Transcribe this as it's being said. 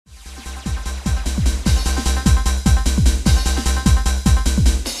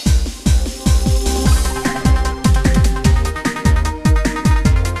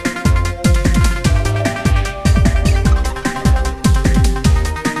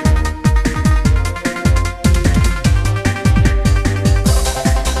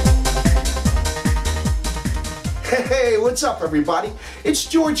what's up everybody? It's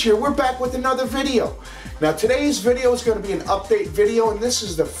George here. We're back with another video. Now today's video is going to be an update video, and this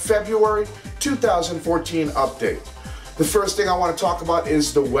is the February 2014 update. The first thing I want to talk about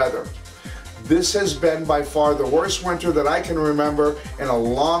is the weather. This has been by far the worst winter that I can remember in a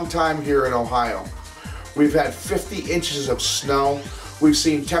long time here in Ohio. We've had 50 inches of snow. We've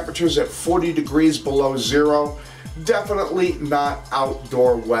seen temperatures at 40 degrees below zero. Definitely not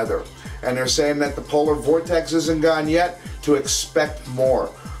outdoor weather. And they're saying that the polar vortex isn't gone yet, to expect more.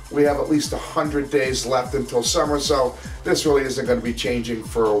 We have at least 100 days left until summer, so this really isn't going to be changing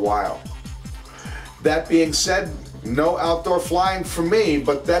for a while. That being said, no outdoor flying for me,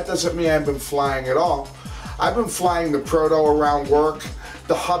 but that doesn't mean I've been flying at all. I've been flying the Proto around work,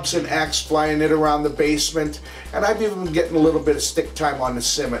 the Hubsan X, flying it around the basement, and I've even been getting a little bit of stick time on the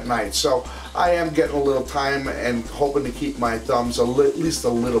sim at night. So I am getting a little time and hoping to keep my thumbs at least a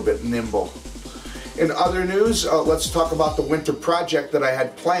little bit nimble. In other news, let's talk about the winter project that I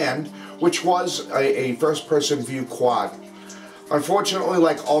had planned, which was a first-person view quad. Unfortunately,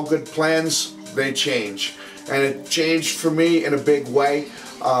 like all good plans, they change. And it changed for me in a big way.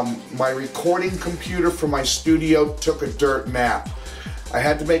 My recording computer for my studio took a dirt nap. I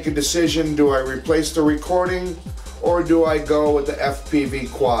had to make a decision: do I replace the recording or do I go with the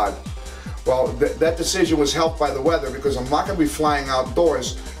FPV quad? Well, that decision was helped by the weather, because I'm not going to be flying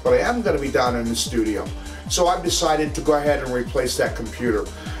outdoors, but I am going to be down in the studio. So I've decided to go ahead and replace that computer.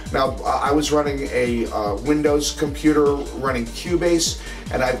 Now, I was running a Windows computer running Cubase,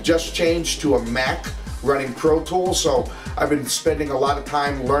 and I've just changed to a Mac running Pro Tools, so I've been spending a lot of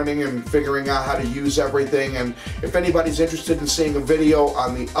time learning and figuring out how to use everything. And if anybody's interested in seeing a video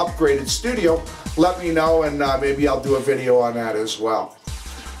on the upgraded studio, let me know, and maybe I'll do a video on that as well.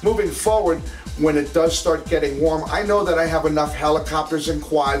 Moving forward, when it does start getting warm, I know that I have enough helicopters and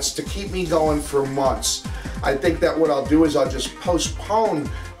quads to keep me going for months. I think that what I'll do is I'll just postpone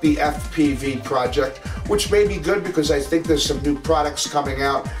the FPV project, which may be good because I think there's some new products coming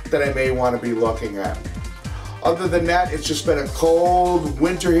out that I may want to be looking at. Other than that, it's just been a cold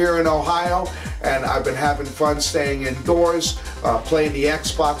winter here in Ohio, and I've been having fun staying indoors, playing the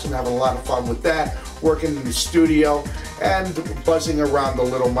Xbox and having a lot of fun with that, working in the studio, and buzzing around the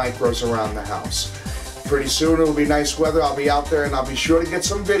little micros around the house. Pretty soon it'll be nice weather. I'll be out there, and I'll be sure to get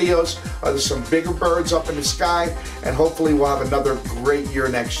some videos of some bigger birds up in the sky, and hopefully we'll have another great year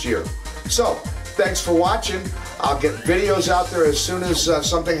next year. So, thanks for watching. I'll get videos out there as soon as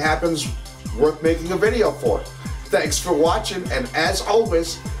something happens worth making a video for. Thanks for watching, and as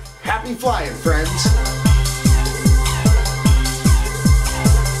always, happy flying, friends.